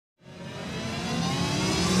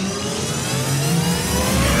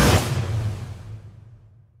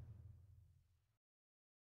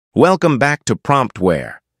Welcome back to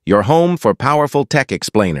PromptWare, your home for powerful tech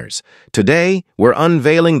explainers. Today, we're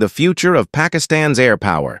unveiling the future of Pakistan's air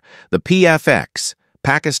power, the PFX,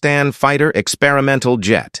 Pakistan Fighter Experimental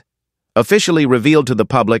Jet. Officially revealed to the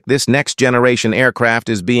public, this next-generation aircraft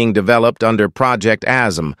is being developed under Project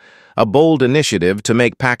Azm, a bold initiative to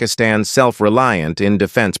make Pakistan self-reliant in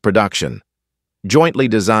defense production. Jointly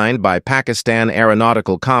designed by Pakistan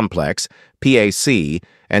Aeronautical Complex, PAC,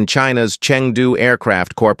 and China's Chengdu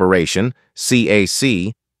Aircraft Corporation,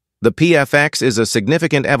 CAC, the PFX is a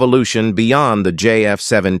significant evolution beyond the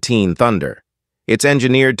JF-17 Thunder. It's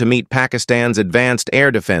engineered to meet Pakistan's advanced air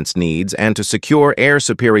defense needs and to secure air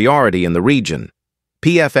superiority in the region.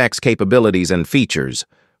 PFX capabilities and features: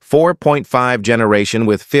 4.5 generation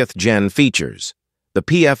with 5th gen features. The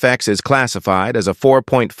PFX is classified as a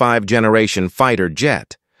 4.5 generation fighter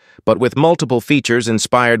jet, but with multiple features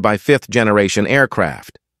inspired by 5th generation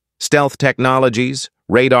aircraft. Stealth technologies,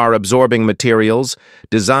 radar-absorbing materials,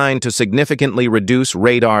 designed to significantly reduce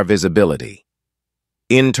radar visibility.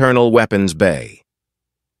 Internal weapons bay.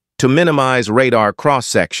 To minimize radar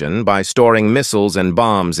cross-section by storing missiles and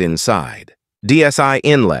bombs inside. DSI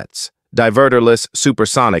inlets, diverterless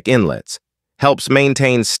supersonic inlets, helps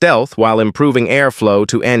maintain stealth while improving airflow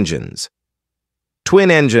to engines.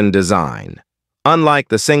 Twin-engine design. Unlike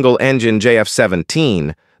the single-engine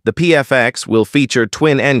JF-17, the PFX will feature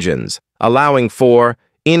twin engines, allowing for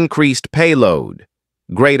increased payload,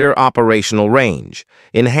 greater operational range,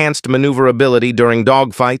 enhanced maneuverability during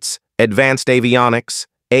dogfights, advanced avionics,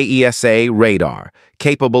 AESA radar,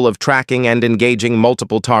 capable of tracking and engaging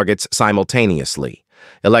multiple targets simultaneously,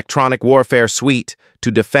 electronic warfare suite to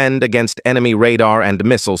defend against enemy radar and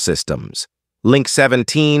missile systems. Link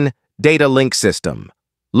 17 Data Link System,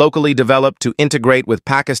 locally developed to integrate with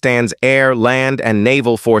Pakistan's air, land, and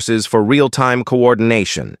naval forces for real-time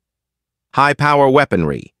coordination. High-power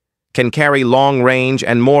weaponry, can carry long-range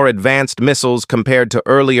and more advanced missiles compared to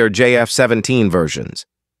earlier JF-17 versions.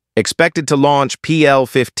 Expected to launch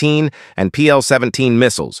PL-15 and PL-17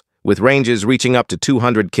 missiles, with ranges reaching up to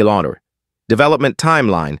 200 km. Development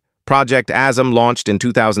timeline: Project Azm launched in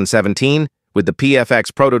 2017, with the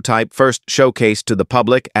PFX prototype first showcased to the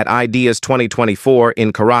public at IDEAS 2024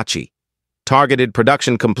 in Karachi. Targeted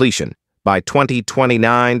production completion by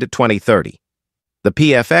 2029 to 2030. The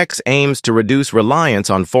PFX aims to reduce reliance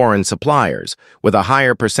on foreign suppliers, with a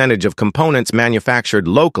higher percentage of components manufactured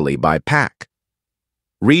locally by PAC.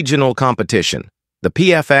 Regional competition. The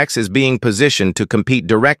PFX is being positioned to compete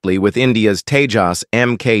directly with India's Tejas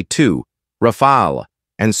Mk2, Rafale,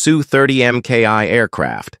 and Su-30 Mki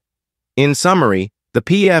aircraft. In summary, the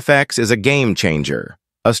PFX is a game-changer,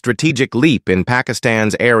 a strategic leap in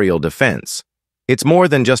Pakistan's aerial defense. It's more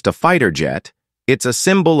than just a fighter jet, it's a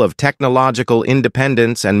symbol of technological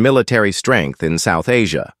independence and military strength in South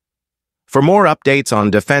Asia. For more updates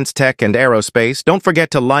on defense tech and aerospace, don't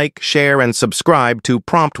forget to like, share, and subscribe to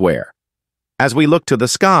PromptWare. As we look to the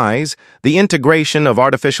skies, the integration of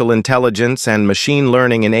artificial intelligence and machine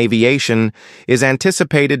learning in aviation is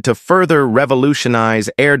anticipated to further revolutionize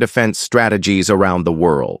air defense strategies around the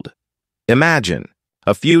world. Imagine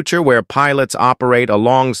a future where pilots operate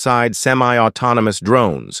alongside semi-autonomous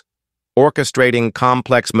drones, orchestrating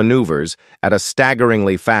complex maneuvers at a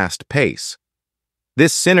staggeringly fast pace.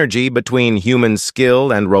 This synergy between human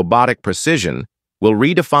skill and robotic precision will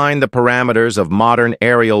redefine the parameters of modern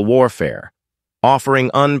aerial warfare, offering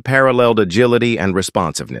unparalleled agility and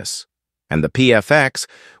responsiveness. And the PFX,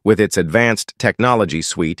 with its advanced technology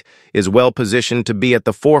suite, is well positioned to be at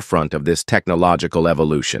the forefront of this technological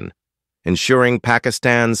evolution, ensuring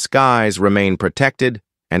Pakistan's skies remain protected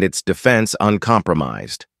and its defense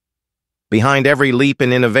uncompromised. Behind every leap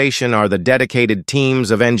in innovation are the dedicated teams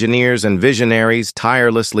of engineers and visionaries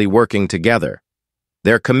tirelessly working together.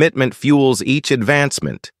 Their commitment fuels each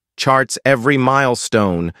advancement, charts every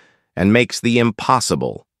milestone, and makes the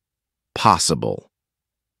impossible possible.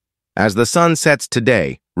 As the sun sets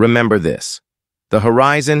today, remember this: the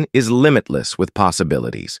horizon is limitless with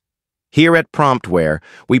possibilities. Here at PromptWare,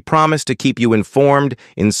 we promise to keep you informed,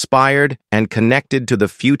 inspired, and connected to the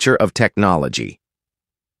future of technology.